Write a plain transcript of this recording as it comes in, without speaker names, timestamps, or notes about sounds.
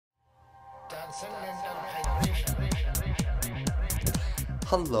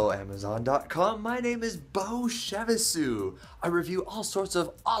Hello Amazon.com, my name is Beau. I review all sorts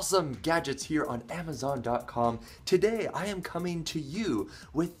of awesome gadgets here on Amazon.com. Today I am coming to you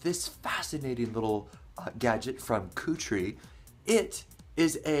with this fascinating little gadget from Cootree. It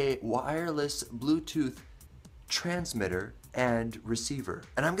is a wireless Bluetooth transmitter and receiver,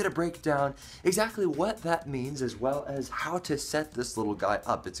 and I'm going to break down exactly what that means as well as how to set this little guy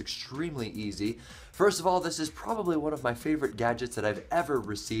up. It's extremely easy. First of all, this is probably one of my favorite gadgets that I've ever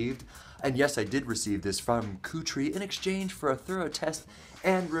received, and yes, I did receive this from Cootree in exchange for a thorough test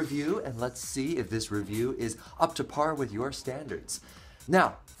and review, and let's see if this review is up to par with your standards.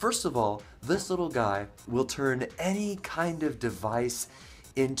 Now, first of all, this little guy will turn any kind of device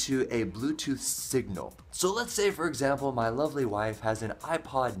into a Bluetooth signal. So let's say, for example, my lovely wife has an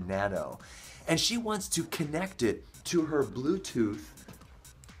iPod Nano and she wants to connect it to her Bluetooth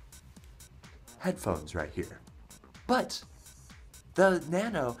headphones right here. But the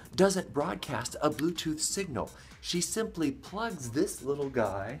Nano doesn't broadcast a Bluetooth signal. She simply plugs this little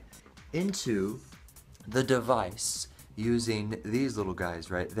guy into the device using these little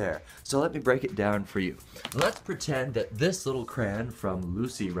guys right there. So let me break it down for you. Let's pretend that this little crayon from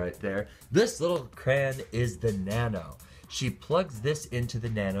Lucy right there, this little crayon is the Nano. She plugs this into the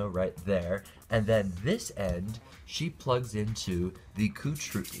Nano right there, and then this end she plugs into the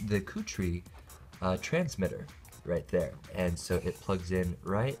Cootree transmitter right there. And so it plugs in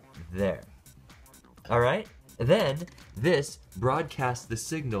right there. Alright? Then this broadcasts the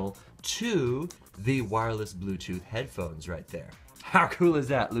signal to the wireless Bluetooth headphones right there. How cool is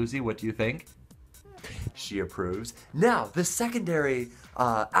that, Lucy? What do you think? She approves. Now, the secondary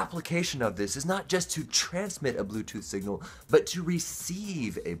application of this is not just to transmit a Bluetooth signal, but to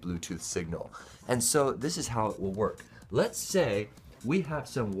receive a Bluetooth signal. And so this is how it will work. Let's say we have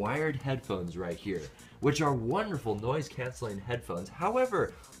some wired headphones right here, which are wonderful noise-canceling headphones.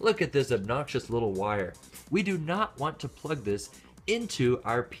 However, look at this obnoxious little wire. We do not want to plug this into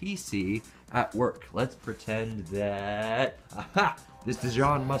our PC at work. Let's pretend that, this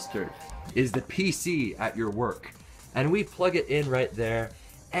Dijon mustard is the PC at your work. And we plug it in right there,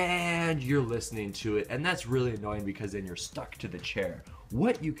 and you're listening to it, and that's really annoying because then you're stuck to the chair.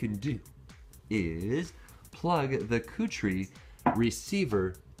 What you can do is plug the Cootree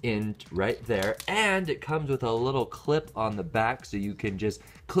receiver in right there, and it comes with a little clip on the back, so you can just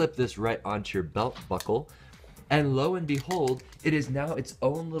clip this right onto your belt buckle. And lo and behold, it is now its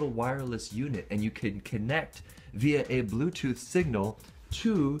own little wireless unit, and you can connect via a Bluetooth signal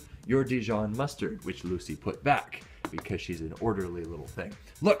to your Dijon mustard, which Lucy put back because she's an orderly little thing.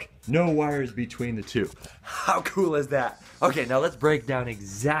 Look, no wires between the two. How cool is that? Okay, now let's break down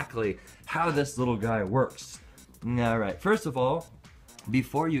exactly how this little guy works. All right, first of all,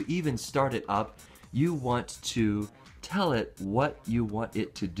 before you even start it up, you want to tell it what you want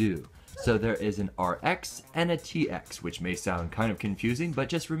it to do. So there is an RX and a TX, which may sound kind of confusing, but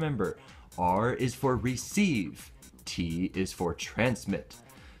just remember, R is for receive, T is for transmit.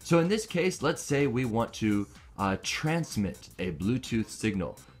 So in this case, let's say we want to transmit a Bluetooth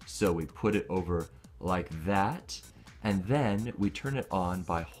signal. So we put it over like that, and then we turn it on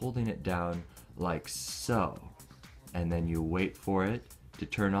by holding it down like so. And then you wait for it to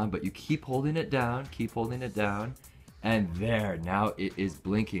turn on, but you keep holding it down, and there, now it is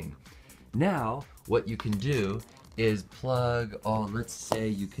blinking. Now, what you can do is plug, let's say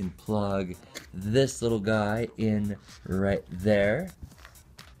you can plug this little guy in right there.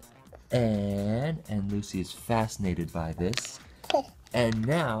 And Lucy is fascinated by this. And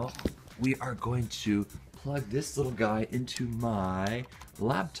now, we are going to plug this little guy into my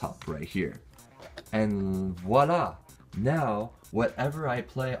laptop right here. And voila! Now, whatever I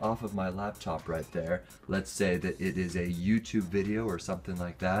play off of my laptop right there, let's say that it is a YouTube video or something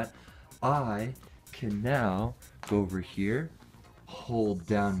like that, I can now go over here, hold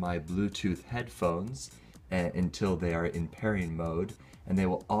down my Bluetooth headphones until they are in pairing mode, and they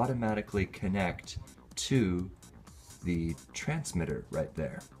will automatically connect to the transmitter right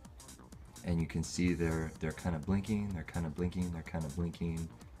there. And you can see they're kind of blinking, they're kind of blinking.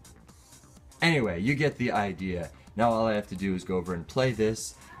 Anyway, you get the idea. Now all I have to do is go over and play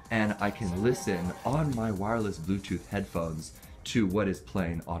this, and I can listen on my wireless Bluetooth headphones to what is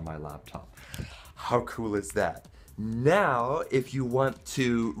playing on my laptop. How cool is that? Now, if you want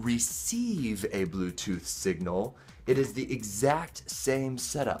to receive a Bluetooth signal, it is the exact same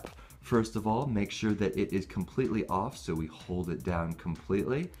setup. First of all, make sure that it is completely off, so we hold it down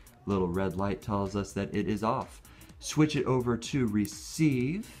completely. Little red light tells us that it is off. Switch it over to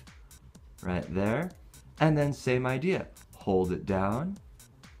receive, right there, and then same idea. Hold it down,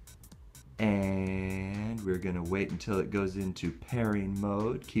 And we're gonna wait until it goes into pairing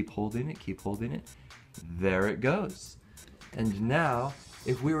mode. Keep holding it, keep holding it. There it goes. And now,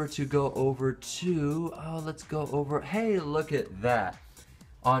 if we were to go over to, let's go over, hey, look at that.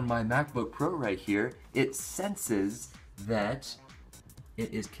 On my MacBook Pro right here, it senses that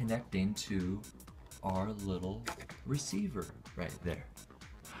it is connecting to our little receiver right there.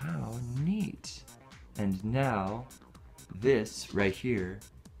 How neat. And now, this right here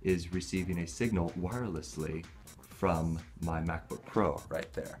is receiving a signal wirelessly from my MacBook Pro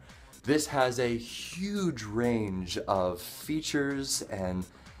right there. This has a huge range of features and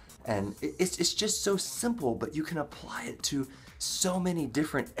it's just so simple, but you can apply it to so many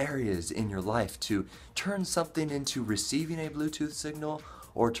different areas in your life to turn something into receiving a Bluetooth signal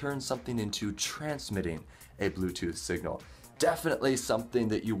or turn something into transmitting a Bluetooth signal. Definitely something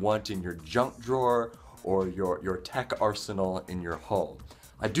that you want in your junk drawer or your tech arsenal in your home.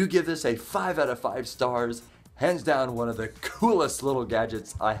 I do give this a 5 out of 5 stars. Hands down, one of the coolest little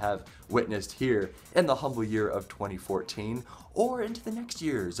gadgets I have witnessed here in the humble year of 2014 or into the next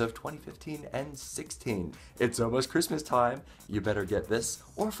years of 2015 and 16. It's almost Christmas time. You better get this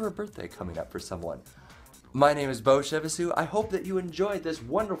or for a birthday coming up for someone. My name is Beau. I hope that you enjoyed this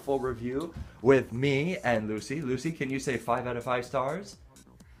wonderful review with me and Lucy. Lucy, can you say 5 out of 5 stars?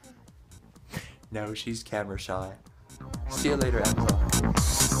 No, she's camera shy. See you later, Amazon.